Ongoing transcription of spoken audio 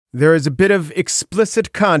There is a bit of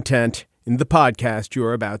explicit content in the podcast you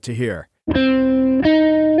are about to hear.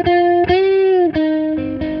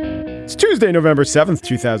 It's Tuesday, November 7th,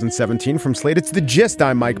 2017. From Slate, it's The Gist.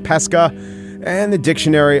 I'm Mike Pesca, and the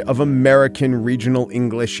Dictionary of American Regional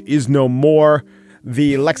English is no more.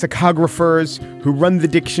 The lexicographers who run the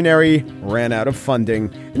dictionary ran out of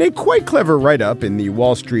funding. In a quite clever write-up in the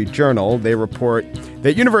Wall Street Journal, they report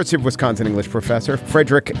that University of Wisconsin English professor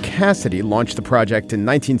Frederick Cassidy launched the project in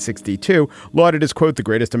 1962, lauded as, quote, the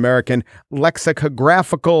greatest American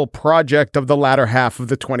lexicographical project of the latter half of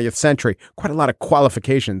the 20th century. Quite a lot of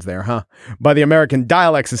qualifications there, huh? By the American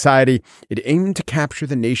Dialect Society, it aimed to capture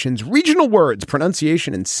the nation's regional words,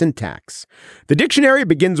 pronunciation, and syntax. The dictionary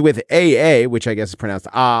begins with AA, which I guess is pronounced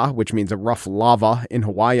ah, which means a rough lava in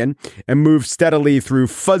Hawaiian, and moves steadily through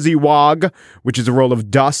fuzzy wog, which is a roll of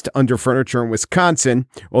dust under furniture in Wisconsin.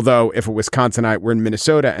 Although if a Wisconsinite were in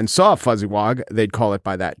Minnesota and saw a fuzzy wog, they'd call it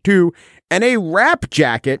by that too. And a rap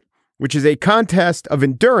jacket, which is a contest of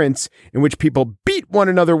endurance in which people beat one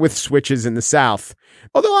another with switches in the South.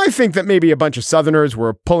 Although I think that maybe a bunch of Southerners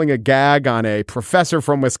were pulling a gag on a professor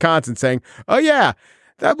from Wisconsin saying, oh yeah,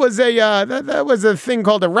 that was a thing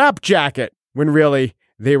called a rap jacket, when really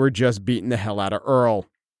they were just beating the hell out of Earl.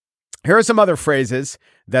 Here are some other phrases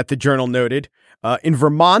that the journal noted. In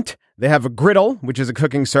Vermont, they have a griddle, which is a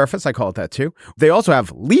cooking surface. I call it that too. They also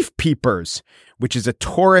have leaf peepers, which is a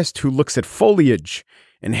tourist who looks at foliage.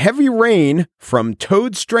 And heavy rain, from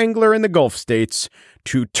toad strangler in the Gulf states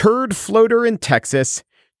to turd floater in Texas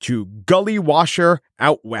to gully washer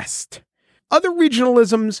out west. Other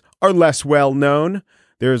regionalisms are less well known.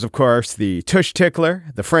 There's, of course, the tush tickler,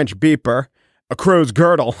 the French beeper, a crow's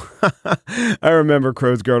girdle. I remember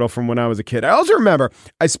crow's girdle from when I was a kid. I also remember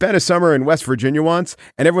I spent a summer in West Virginia once,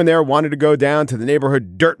 and everyone there wanted to go down to the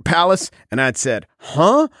neighborhood Dirt Palace, and I'd said,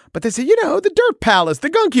 huh? But they said, the Dirt Palace, the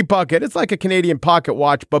Gunky Bucket. It's like a Canadian pocket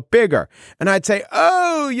watch, but bigger. And I'd say,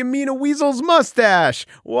 oh, you mean a weasel's mustache?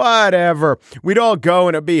 Whatever. We'd all go,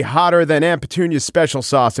 and it'd be hotter than Aunt Petunia's special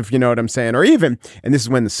sauce, if you know what I'm saying. Or even, and this is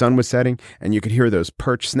when the sun was setting, and you could hear those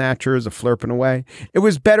perch snatchers a-flirping away. It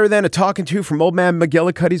was better than a talking to from old man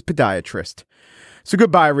McGillicuddy's podiatrist. So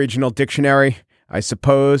goodbye, Regional Dictionary. I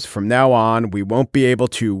suppose from now on, we won't be able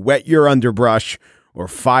to wet your underbrush or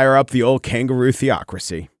fire up the old kangaroo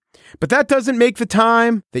theocracy. But that doesn't make the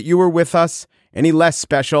time that you were with us any less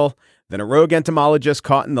special than a rogue entomologist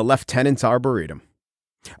caught in the lieutenant's arboretum.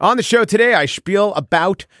 On the show today, I spiel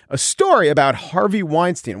about a story about Harvey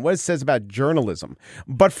Weinstein, what it says about journalism.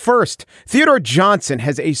 But first, Theodore Johnson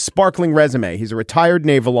has a sparkling resume. He's a retired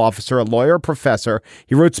naval officer, a lawyer, a professor.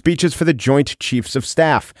 He wrote speeches for the Joint Chiefs of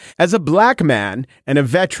Staff. As a black man and a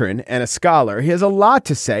veteran and a scholar, he has a lot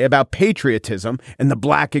to say about patriotism and the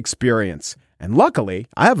black experience. And luckily,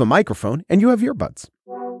 I have a microphone and you have earbuds.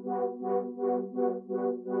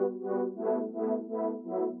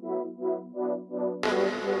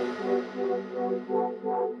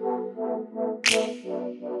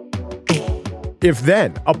 If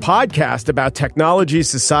Then, a podcast about technology,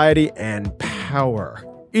 society, and power.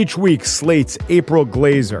 Each week, Slate's April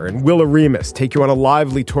Glazer and Willa Remus take you on a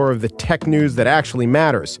lively tour of the tech news that actually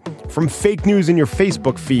matters. From fake news in your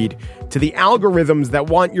Facebook feed, to the algorithms that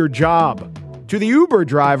want your job, to the Uber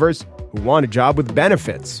drivers who want a job with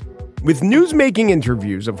benefits. With newsmaking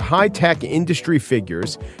interviews of high-tech industry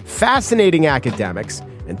figures, fascinating academics,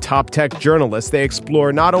 and top tech journalists, they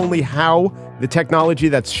explore not only how the technology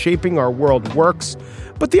that's shaping our world works,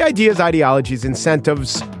 but the ideas, ideologies,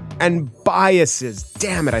 incentives, and biases.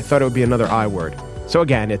 Damn it, I thought it would be another I word. So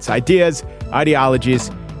again, it's ideas, ideologies,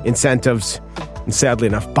 incentives, and sadly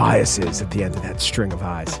enough, biases at the end of that string of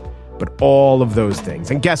I's. But all of those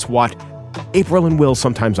things. And guess what? April and Will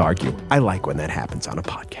sometimes argue. I like when that happens on a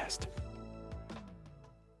podcast.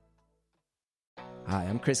 Hi,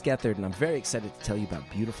 I'm Chris Gethard, and I'm very excited to tell you about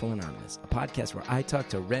Beautiful Anonymous, a podcast where I talk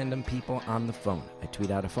to random people on the phone. I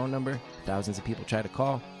tweet out a phone number, thousands of people try to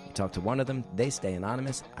call, I talk to one of them, they stay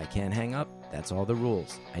anonymous, I can't hang up, that's all the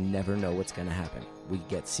rules. I never know what's going to happen. We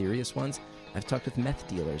get serious ones. I've talked with meth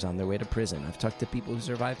dealers on their way to prison. I've talked to people who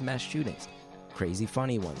survived mass shootings. Crazy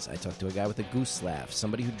funny ones. I talked to a guy with a goose laugh,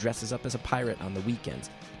 somebody who dresses up as a pirate on the weekends.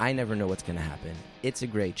 I never know what's going to happen. It's a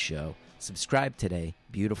great show. Subscribe today,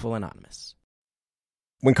 Beautiful Anonymous.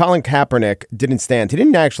 when Colin Kaepernick didn't stand, he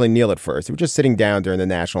didn't actually kneel at first. He was just sitting down during the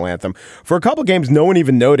national anthem. For a couple games, no one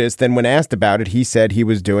even noticed. Then when asked about it, he said he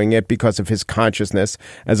was doing it because of his consciousness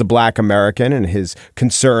as a black American and his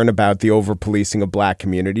concern about the over-policing of black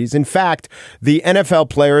communities. In fact, the NFL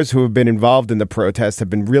players who have been involved in the protest have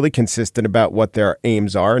been really consistent about what their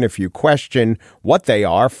aims are. And if you question what they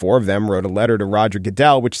are, 4 of them wrote a letter to Roger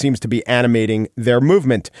Goodell, which seems to be animating their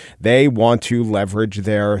movement. They want to leverage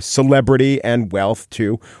their celebrity and wealth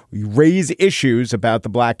to raise issues about the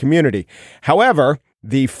black community. However,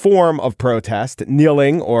 the form of protest,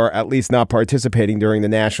 kneeling or at least not participating during the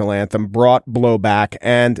national anthem, brought blowback,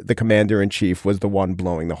 and the commander-in-chief was the one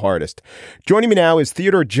blowing the hardest. Joining me now is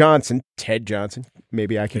Theodore Johnson, Ted Johnson,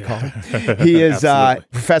 maybe I can call him. He is a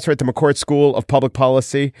professor at the McCourt School of Public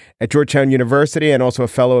Policy at Georgetown University and also a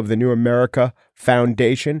fellow of the New America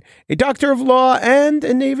Foundation, a doctor of law, and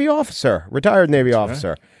a Navy officer, retired Navy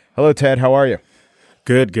officer. Hello, Ted. How are you?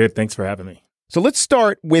 Good. Thanks for having me. So let's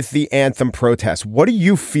start with the anthem protest. What do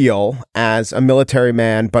you feel as a military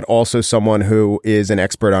man, but also someone who is an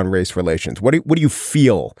expert on race relations? What do you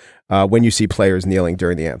feel when you see players kneeling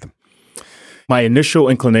during the anthem? My initial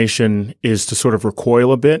inclination is to sort of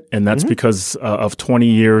recoil a bit, and that's because of 20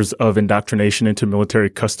 years of indoctrination into military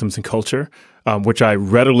customs and culture, which I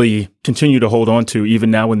readily continue to hold on to. Even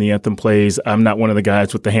now when the anthem plays, I'm not one of the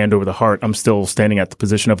guys with the hand over the heart. I'm still standing at the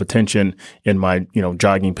position of attention in my,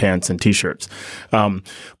 jogging pants and T-shirts.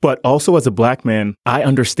 But also as a black man, I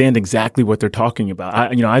understand exactly what they're talking about.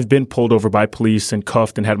 I've been pulled over by police and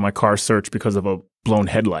cuffed and had my car searched because of a blown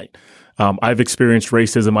headlight. I've experienced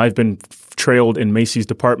racism. I've been trailed in Macy's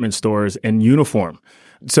department stores in uniform.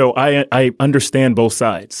 So I understand both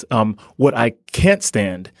sides. What I can't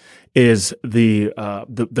stand is the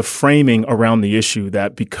framing around the issue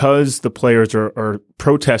that because the players are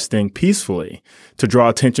protesting peacefully to draw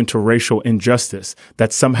attention to racial injustice,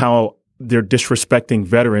 that somehow they're disrespecting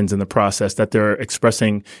veterans in the process, that they're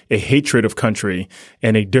expressing a hatred of country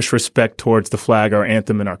and a disrespect towards the flag, our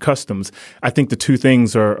anthem, and our customs. I think the two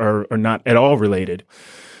things are not at all related.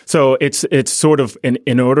 So it's sort of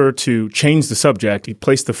in order to change the subject, you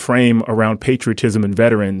place the frame around patriotism and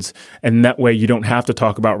veterans, and that way you don't have to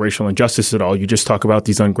talk about racial injustice at all. You just talk about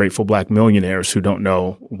these ungrateful black millionaires who don't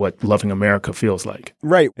know what loving America feels like.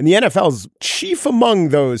 Right. And the NFL's chief among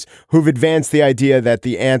those who've advanced the idea that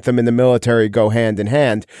the anthem and the military go hand in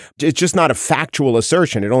hand. It's just not a factual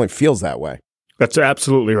assertion. It only feels that way. That's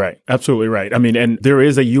absolutely right. Absolutely right. I mean, and there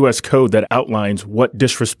is a U.S. code that outlines what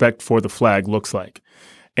disrespect for the flag looks like.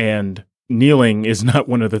 And kneeling is not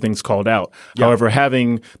one of the things called out. Yep. However,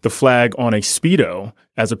 having the flag on a Speedo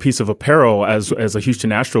as a piece of apparel, as a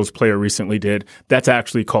Houston Astros player recently did, that's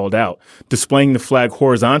actually called out. Displaying the flag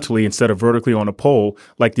horizontally instead of vertically on a pole,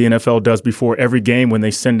 like the NFL does before every game when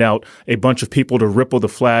they send out a bunch of people to ripple the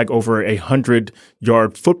flag over a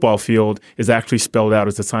 100-yard football field, is actually spelled out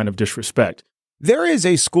as a sign of disrespect. There is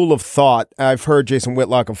a school of thought, I've heard Jason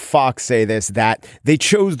Whitlock of Fox say this, that they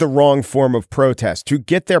chose the wrong form of protest. To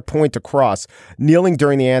get their point across, kneeling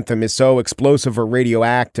during the anthem is so explosive or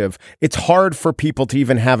radioactive, it's hard for people to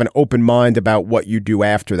even have an open mind about what you do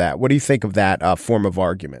after that. What do you think of that form of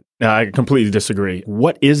argument? No, I completely disagree.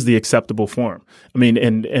 What is the acceptable form? I mean,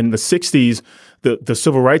 in the 60s, the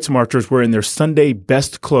civil rights marchers were in their Sunday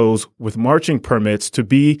best clothes with marching permits to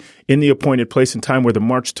be in the appointed place and time where the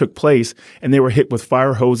march took place, and they were hit with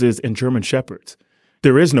fire hoses and German shepherds.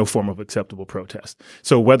 There is no form of acceptable protest.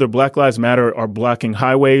 So whether Black Lives Matter are blocking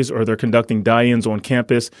highways or they're conducting die-ins on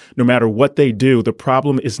campus, no matter what they do, the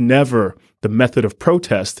problem is never the method of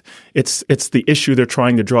protest. It's the issue they're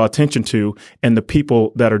trying to draw attention to and the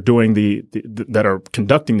people that are doing that are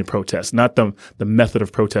conducting the protest, not the method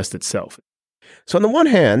of protest itself. So on the one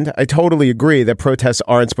hand, I totally agree that protests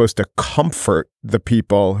aren't supposed to comfort the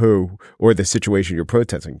people or the situation you're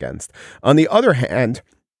protesting against. On the other hand,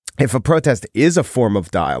 if a protest is a form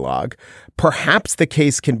of dialogue, perhaps the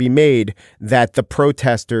case can be made that the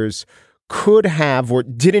protesters could have or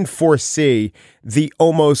didn't foresee the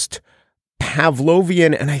almost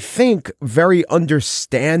Pavlovian and I think very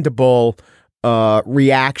understandable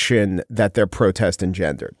reaction that their protest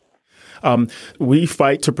engendered. We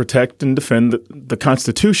fight to protect and defend the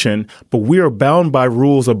Constitution, but we are bound by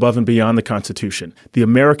rules above and beyond the Constitution. The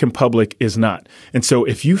American public is not. And so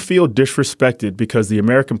if you feel disrespected because the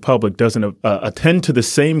American public doesn't attend to the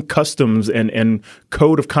same customs and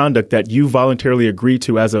code of conduct that you voluntarily agree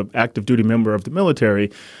to as an active duty member of the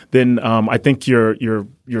military, then I think you're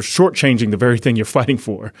you're shortchanging the very thing you're fighting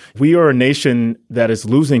for. We are a nation that is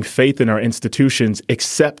losing faith in our institutions,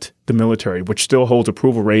 except the military, which still holds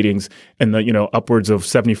approval ratings in the upwards of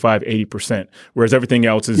 75, 80%, whereas everything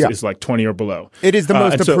else is like 20 or below. It is the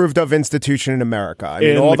most approved of institution in America. I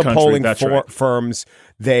mean, all the polling firms,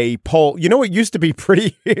 they poll. What used to be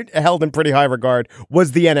held in pretty high regard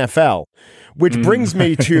was the NFL, which brings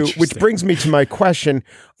me to my question.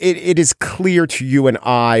 It is clear to you and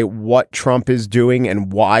I what Trump is doing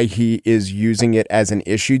and why he is using it as an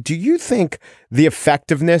issue. Do you think the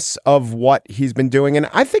effectiveness of what he's been doing, and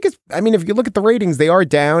I think if you look at the ratings, they are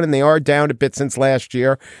down, and they are down a bit since last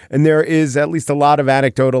year, and there is at least a lot of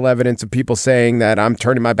anecdotal evidence of people saying that I'm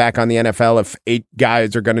turning my back on the NFL if 8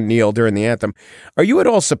 guys are going to kneel during the anthem. Are you at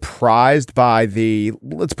all surprised by the,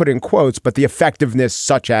 let's put it in quotes, but the effectiveness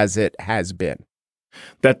such as it has been?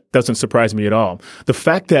 That doesn't surprise me at all. The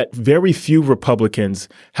fact that very few Republicans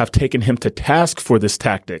have taken him to task for this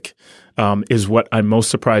tactic is what I'm most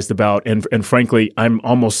surprised about. And frankly, I'm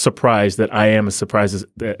almost surprised that I am as surprised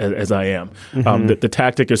as I am. The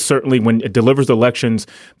tactic is certainly, when it delivers elections,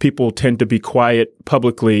 people tend to be quiet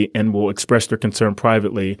publicly and will express their concern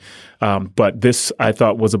privately. But this, I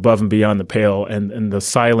thought, was above and beyond the pale, and the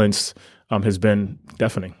silence has been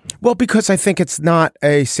deafening. Well, because I think it's not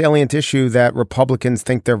a salient issue that Republicans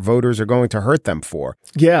think their voters are going to hurt them for.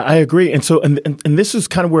 Yeah, I agree. And so, and this is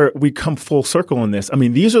kind of where we come full circle in this. I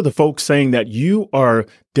mean, these are the folks saying that you are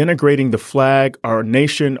denigrating the flag, our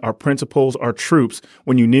nation, our principles, our troops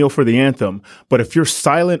when you kneel for the anthem. But if you're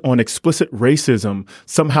silent on explicit racism,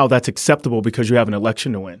 somehow that's acceptable because you have an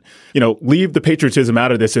election to win. Leave the patriotism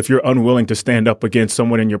out of this if you're unwilling to stand up against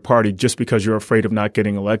someone in your party just because you're afraid of not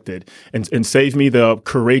getting elected. And save me the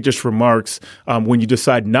courageous remarks when you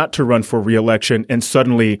decide not to run for re-election and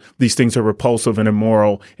suddenly these things are repulsive and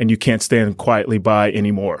immoral and you can't stand quietly by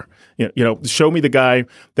anymore. Show me the guy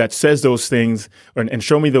that says those things, and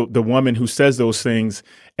show me the woman who says those things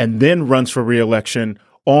and then runs for re-election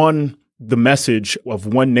on the message of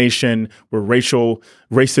one nation where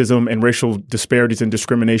racism and racial disparities and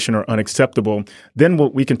discrimination are unacceptable. Then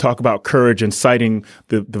we can talk about courage and citing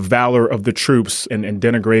the valor of the troops and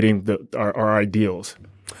denigrating our ideals.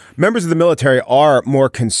 Members of the military are more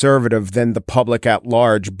conservative than the public at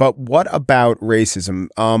large, but what about racism?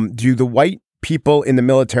 Do the white people in the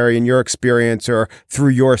military, in your experience or through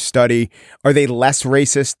your study, are they less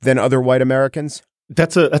racist than other white Americans?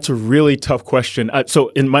 That's a really tough question. So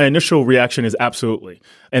in my initial reaction is absolutely.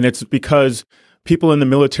 And it's because people in the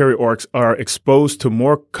military are exposed to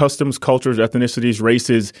more customs, cultures, ethnicities,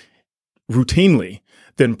 races routinely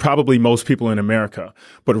than probably most people in America.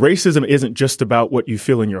 But racism isn't just about what you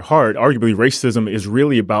feel in your heart. Arguably, racism is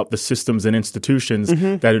really about the systems and institutions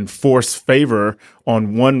that enforce favor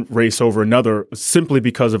on one race over another simply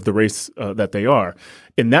because of the race that they are.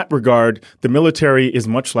 In that regard, the military is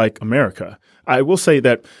much like America. I will say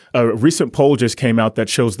that a recent poll just came out that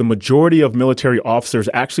shows the majority of military officers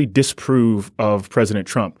actually disapprove of President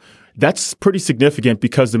Trump. That's pretty significant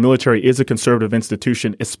because the military is a conservative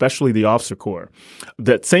institution, especially the officer corps.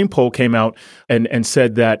 That same poll came out and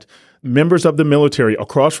said that members of the military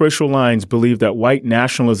across racial lines believe that white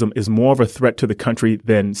nationalism is more of a threat to the country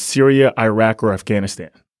than Syria, Iraq, or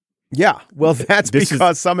Afghanistan. Yeah, well, that's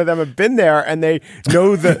because some of them have been there and they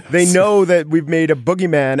know that we've made a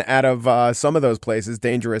boogeyman out of some of those places,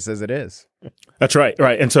 dangerous as it is. That's right.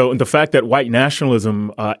 And so the fact that white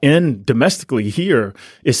nationalism domestically here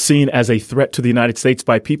is seen as a threat to the United States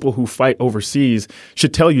by people who fight overseas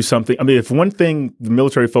should tell you something. I mean, if one thing the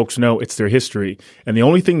military folks know, it's their history. And the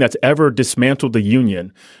only thing that's ever dismantled the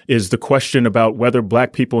Union is the question about whether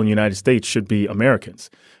black people in the United States should be Americans.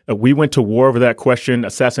 We went to war over that question,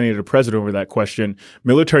 assassinated a president over that question.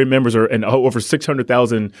 Military members and over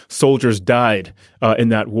 600,000 soldiers died in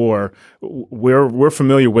that war. We're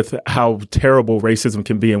familiar with how terrible racism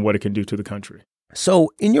can be and what it can do to the country. So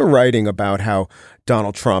in your writing about how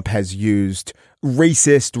Donald Trump has used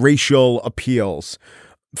racial appeals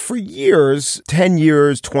for years, 10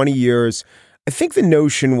 years, 20 years, I think the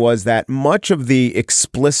notion was that much of the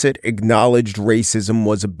explicit acknowledged racism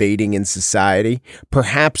was abating in society.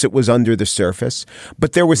 Perhaps it was under the surface,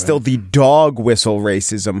 but there was still the dog whistle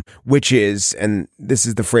racism, which is, and this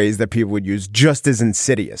is the phrase that people would use, just as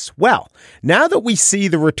insidious. Well, now that we see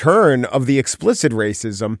the return of the explicit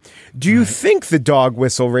racism, do you think the dog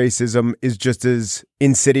whistle racism is just as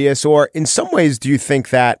insidious? Or in some ways, do you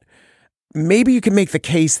think that maybe you can make the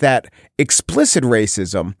case that explicit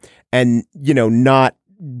racism and, not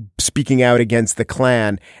speaking out against the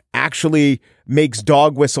Klan actually makes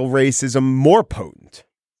dog whistle racism more potent?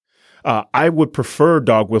 I would prefer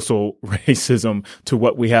dog whistle racism to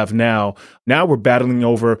what we have now. Now we're battling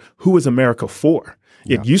over who is America for?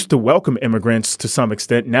 It used to welcome immigrants to some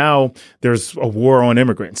extent. Now there's a war on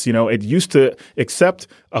immigrants. It used to accept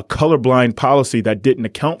a colorblind policy that didn't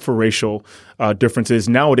account for racial differences.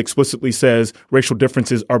 Now it explicitly says racial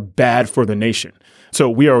differences are bad for the nation. So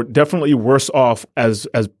we are definitely worse off as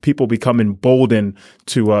people become emboldened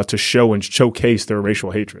to show and showcase their racial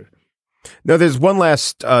hatred. Now, there's one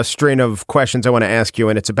last strain of questions I want to ask you,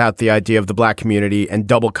 and it's about the idea of the Black community and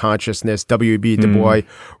double consciousness. W.B. Du Bois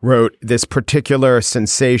wrote this particular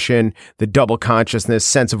sensation, the double consciousness,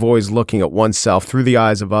 sense of always looking at oneself through the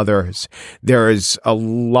eyes of others. There is a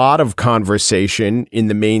lot of conversation in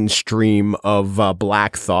the mainstream of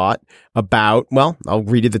Black thought about, well, I'll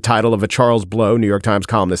read you the title of a Charles Blow, New York Times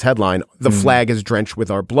columnist headline, "The Flag is Drenched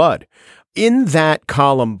with Our Blood." In that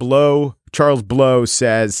column, Charles Blow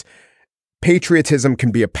says, patriotism can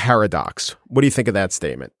be a paradox. What do you think of that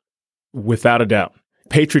statement? Without a doubt.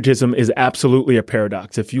 Patriotism is absolutely a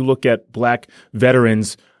paradox. If you look at Black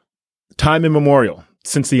veterans, time immemorial,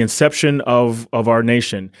 since the inception of our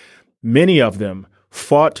nation, many of them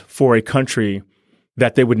fought for a country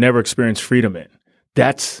that they would never experience freedom in.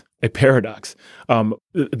 That's a paradox.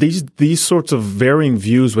 These sorts of varying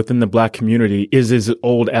views within the Black community is as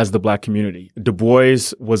old as the Black community. Du Bois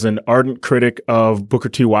was an ardent critic of Booker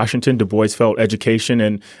T. Washington. Du Bois felt education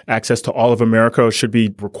and access to all of America should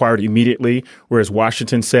be required immediately, whereas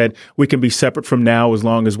Washington said we can be separate from now as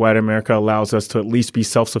long as white America allows us to at least be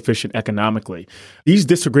self-sufficient economically. These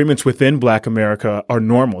disagreements within Black America are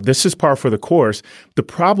normal. This is par for the course. The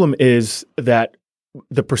problem is that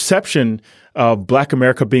the perception of Black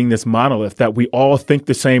America being this monolith, that we all think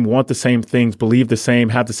the same, want the same things, believe the same,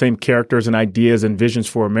 have the same characters and ideas and visions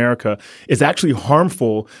for America, is actually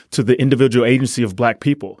harmful to the individual agency of Black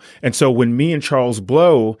people. And so when me and Charles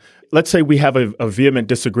Blow, let's say we have a vehement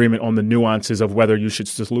disagreement on the nuances of whether you should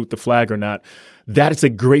salute the flag or not, that is a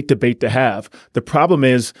great debate to have. The problem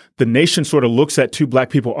is the nation sort of looks at two Black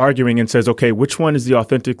people arguing and says, okay, which one is the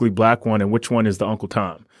authentically Black one and which one is the Uncle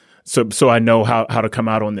Tom? So I know how to come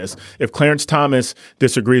out on this. If Clarence Thomas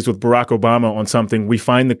disagrees with Barack Obama on something, we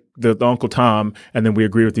find the Uncle Tom and then we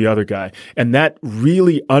agree with the other guy. And that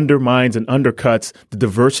really undermines and undercuts the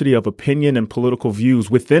diversity of opinion and political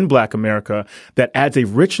views within Black America that adds a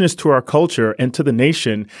richness to our culture and to the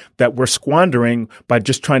nation that we're squandering by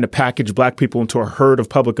just trying to package Black people into a herd of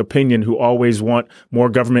public opinion who always want more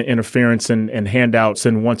government interference and handouts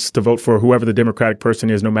and wants to vote for whoever the Democratic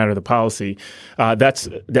person is, no matter the policy.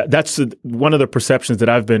 That's one of the perceptions that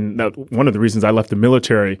one of the reasons I left the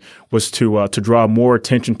military was to draw more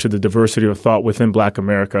attention to the diversity of thought within Black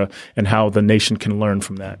America and how the nation can learn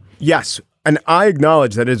from that. Yes. And I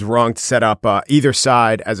acknowledge that it is wrong to set up either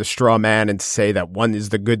side as a straw man and to say that one is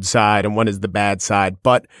the good side and one is the bad side.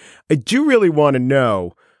 But I do really want to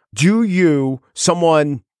know,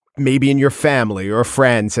 someone maybe in your family or a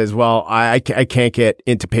friend says, well, I can't get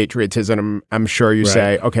into patriotism. I'm sure you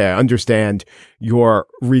say, okay, I understand your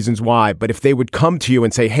reasons why. But if they would come to you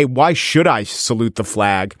and say, hey, why should I salute the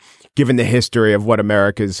flag given the history of what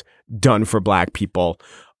America's done for Black people?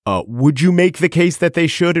 Would you make the case that they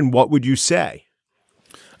should? And what would you say?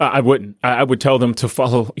 I wouldn't. I would tell them to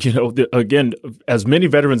follow, again, as many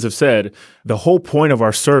veterans have said, the whole point of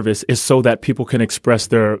our service is so that people can express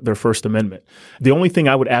their First Amendment. The only thing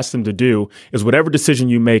I would ask them to do is whatever decision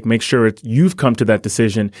you make sure you've come to that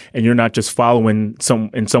decision and you're not just following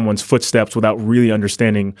in someone's footsteps without really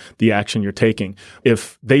understanding the action you're taking.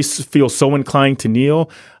 If they feel so inclined to kneel,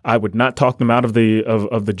 I would not talk them out of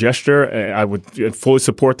the gesture. I would fully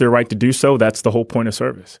support their right to do so. That's the whole point of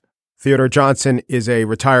service. Theodore Johnson is a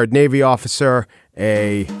retired Navy officer,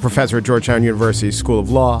 a professor at Georgetown University School of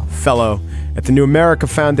Law, fellow at the New America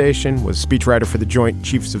Foundation, was speechwriter for the Joint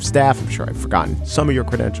Chiefs of Staff. I'm sure I've forgotten some of your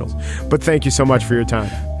credentials, but thank you so much for your time.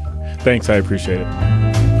 Thanks. I appreciate it.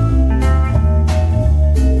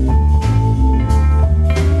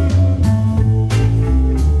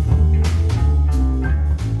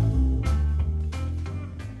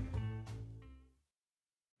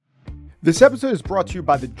 This episode is brought to you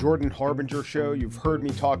by the Jordan Harbinger Show. You've heard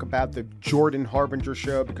me talk about the Jordan Harbinger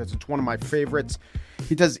Show because it's one of my favorites.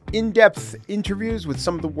 He does in-depth interviews with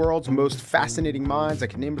some of the world's most fascinating minds. I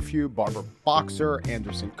can name a few: Barbara Boxer,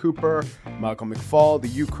 Anderson Cooper, Michael McFaul, the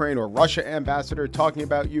Ukraine or Russia ambassador talking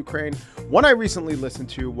about Ukraine. One I recently listened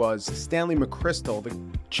to was Stanley McChrystal,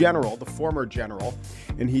 the former general,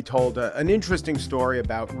 and he told an interesting story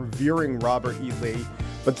about revering Robert E. Lee.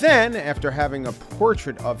 But then, after having a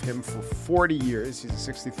portrait of him for 40 years, he's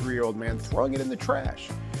a 63-year-old man, throwing it in the trash.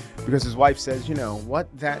 because his wife says, you know, what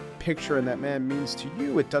that picture and that man means to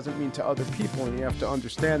you, it doesn't mean to other people, and you have to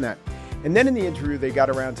understand that. And then in the interview, they got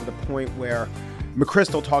around to the point where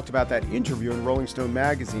McChrystal talked about that interview in Rolling Stone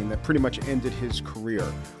magazine that pretty much ended his career,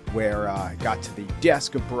 where it got to the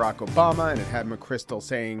desk of Barack Obama and it had McChrystal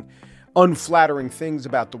saying unflattering things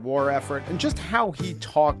about the war effort and just how he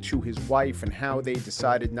talked to his wife and how they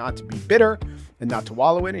decided not to be bitter and not to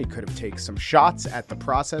wallow in it. He could have taken some shots at the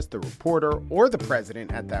process, the reporter, or the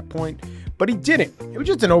president at that point, but he didn't. It was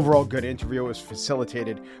just an overall good interview. It was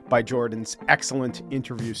facilitated by Jordan's excellent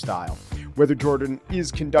interview style. Whether Jordan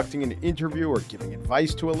is conducting an interview or giving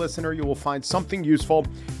advice to a listener, you will find something useful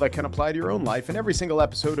that can apply to your own life in every single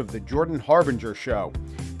episode of The Jordan Harbinger Show.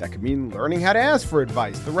 That could mean learning how to ask for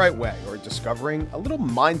advice the right way or discovering a little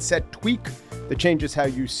mindset tweak that changes how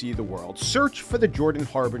you see the world. Search for The Jordan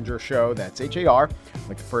Harbinger Show. That's H-A-R,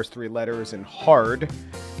 like the first three letters, and hard,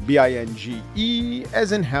 B-I-N-G-E,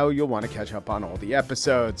 as in how you'll want to catch up on all the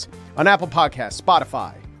episodes on Apple Podcasts,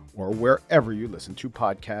 Spotify, or wherever you listen to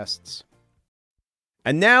podcasts.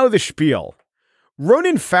 And now the spiel.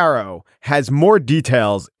 Ronan Farrow has more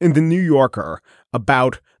details in The New Yorker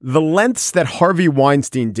about the lengths that Harvey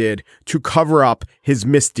Weinstein did to cover up his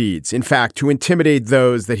misdeeds. In fact, to intimidate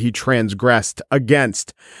those that he transgressed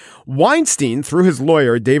against. Weinstein, through his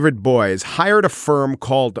lawyer, David Boies, hired a firm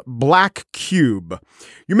called Black Cube.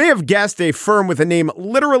 You may have guessed a firm with a name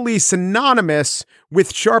literally synonymous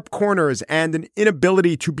with sharp corners and an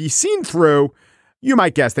inability to be seen through. You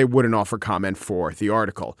might guess they wouldn't offer comment for the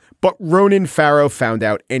article, but Ronan Farrow found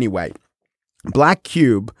out anyway. Black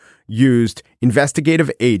Cube used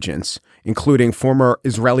investigative agents, including former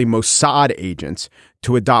Israeli Mossad agents,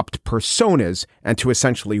 to adopt personas and to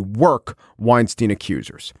essentially work Weinstein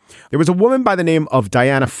accusers. There was a woman by the name of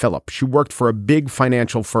Diana Phillip. She worked for a big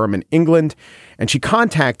financial firm in England, and she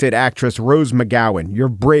contacted actress Rose McGowan. "You're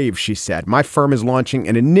brave," she said. "My firm is launching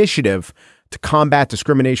an initiative to combat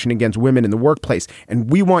discrimination against women in the workplace.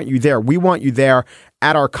 And we want you there. We want you there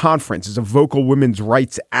at our conference as a vocal women's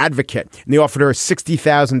rights advocate." And they offered her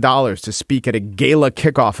 $60,000 to speak at a gala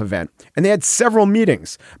kickoff event. And they had several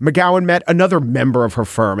meetings. McGowan met another member of her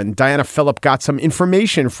firm, and Diana Phillip got some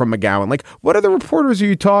information from McGowan. Like, what other reporters are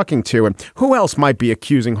you talking to? And who else might be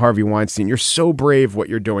accusing Harvey Weinstein? You're so brave what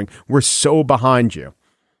you're doing. We're so behind you.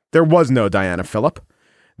 There was no Diana Phillip.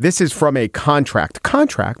 This is from a contract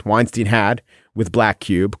Weinstein had with Black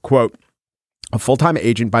Cube, quote, "A full-time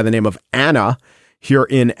agent by the name of Anna,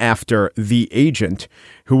 herein after the agent,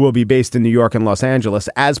 who will be based in New York and Los Angeles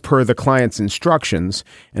as per the client's instructions,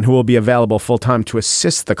 and who will be available full-time to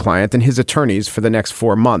assist the client and his attorneys for the next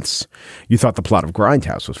 4 months." You thought the plot of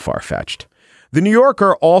Grindhouse was far-fetched. The New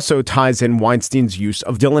Yorker also ties in Weinstein's use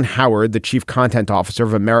of Dylan Howard, the chief content officer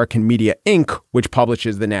of American Media Inc., which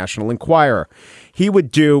publishes the National Enquirer. He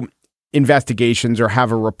would do investigations or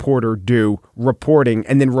have a reporter do reporting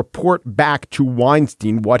and then report back to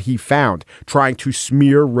Weinstein what he found, trying to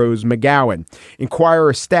smear Rose McGowan.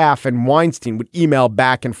 Enquirer staff and Weinstein would email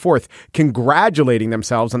back and forth, congratulating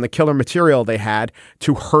themselves on the killer material they had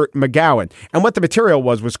to hurt McGowan. And what the material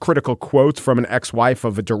was critical quotes from an ex-wife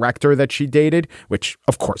of a director that she dated, which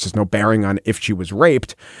of course has no bearing on if she was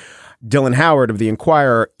raped. Dylan Howard of the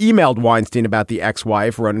Enquirer emailed Weinstein about the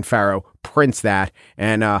ex-wife. Ronan Farrow prints that,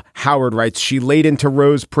 and Howard writes, "She laid into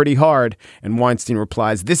Rose pretty hard," and Weinstein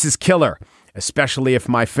replies, "This is killer, especially if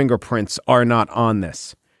my fingerprints are not on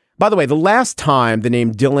this." By the way, the last time the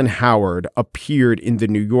name Dylan Howard appeared in The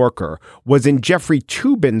New Yorker was in Jeffrey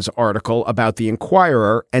Toobin's article about the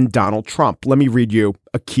Enquirer and Donald Trump. Let me read you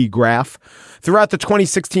a key graph. Throughout the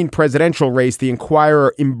 2016 presidential race, the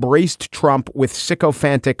Enquirer embraced Trump with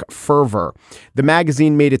sycophantic fervor. The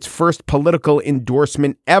magazine made its first political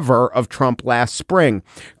endorsement ever of Trump last spring.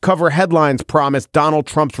 Cover headlines promised Donald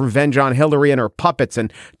Trump's revenge on Hillary and her puppets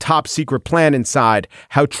and top secret plan inside,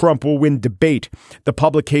 how Trump will win debate. The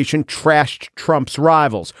publication trashed Trump's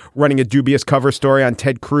rivals, running a dubious cover story on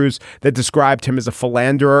Ted Cruz that described him as a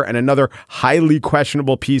philanderer, and another highly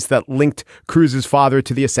questionable piece that linked Cruz's father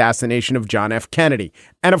to the assassination of John F. Kennedy.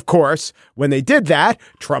 And of course, when they did that,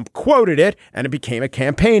 Trump quoted it and it became a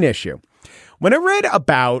campaign issue. When I read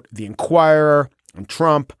about the Enquirer and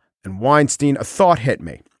Trump and Weinstein, a thought hit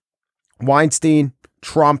me. Weinstein,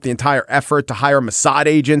 Trump, the entire effort to hire Mossad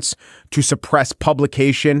agents to suppress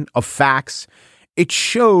publication of facts, it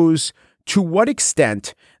shows to what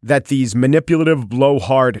extent that these manipulative,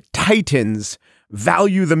 blowhard titans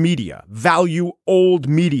value the media, value old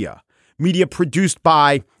media produced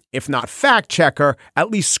by, if not fact checker,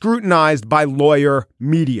 at least scrutinized by lawyer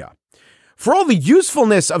media. For all the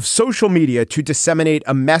usefulness of social media to disseminate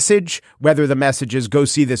a message, whether the message is go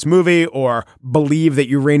see this movie or believe that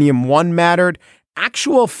Uranium One mattered,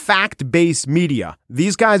 actual fact-based media,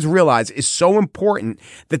 these guys realize, is so important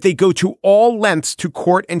that they go to all lengths to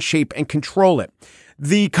court and shape and control it.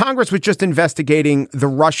 The Congress was just investigating the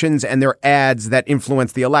Russians and their ads that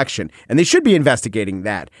influenced the election, and they should be investigating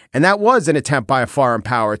that. And that was an attempt by a foreign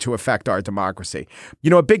power to affect our democracy. You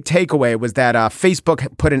know, a big takeaway was that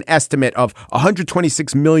Facebook put an estimate of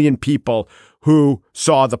 126 million people who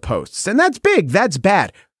saw the posts. And that's big. That's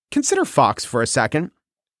bad. Consider Fox for a second.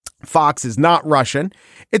 Fox is not Russian.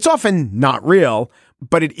 It's often not real,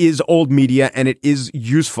 but it is old media and it is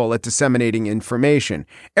useful at disseminating information.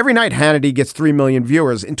 Every night, Hannity gets 3 million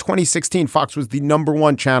viewers. In 2016, Fox was the number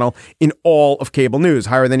one channel in all of cable news,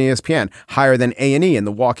 higher than ESPN, higher than A&E and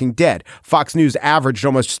The Walking Dead. Fox News averaged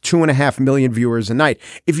almost 2.5 million viewers a night.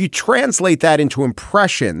 If you translate that into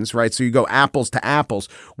impressions, right, so you go apples to apples,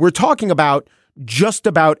 we're talking about just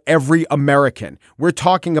about every American. We're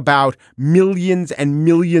talking about millions and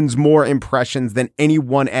millions more impressions than any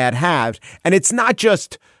one ad has. And it's not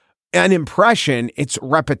just an impression, it's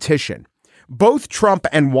repetition. Both Trump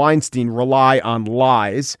and Weinstein rely on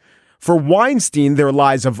lies. For Weinstein, they're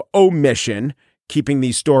lies of omission, keeping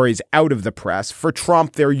these stories out of the press. For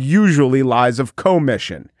Trump, they're usually lies of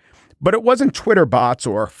commission. But it wasn't Twitter bots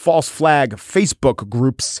or false flag Facebook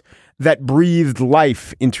groups that breathed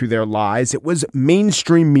life into their lies. It was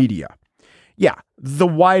mainstream media. Yeah, the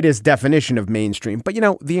widest definition of mainstream. But, you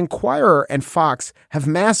know, the Inquirer and Fox have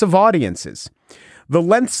massive audiences. The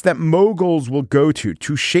lengths that moguls will go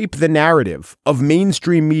to shape the narrative of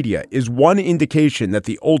mainstream media is one indication that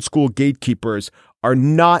the old school gatekeepers are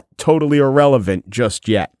not totally irrelevant just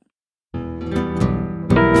yet.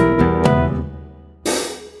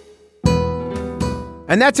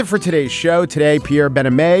 And that's it for today's show. Today, Pierre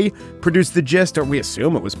Benhamé produced The Gist, or we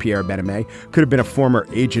assume it was Pierre Benhamé. Could have been a former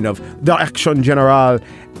agent of Direction Générale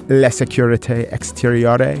La Sécurité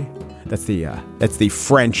Extérieure. That's the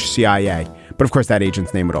French CIA. But of course, that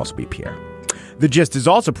agent's name would also be Pierre. The Gist is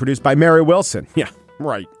also produced by Mary Wilson. Yeah,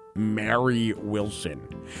 right. Mary Wilson.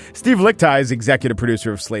 Steve Lichtai is executive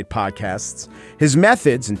producer of Slate Podcasts. His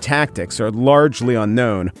methods and tactics are largely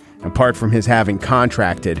unknown, apart from his having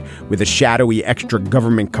contracted with a shadowy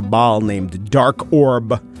extra-government cabal named Dark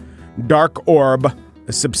Orb. Dark Orb,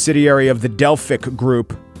 a subsidiary of the Delphic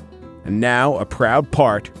Group, and now a proud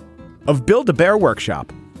part of Build-A-Bear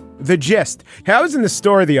Workshop. The Gist. I was in the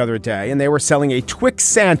store the other day, and they were selling a Twix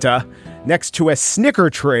Santa next to a Snicker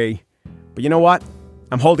tree. But you know what?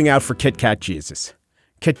 I'm holding out for Kit Kat Jesus.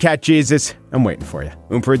 Kit Kat Jesus, I'm waiting for you.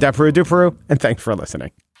 Oomperu, Deperu, Duperu, and thanks for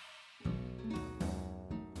listening.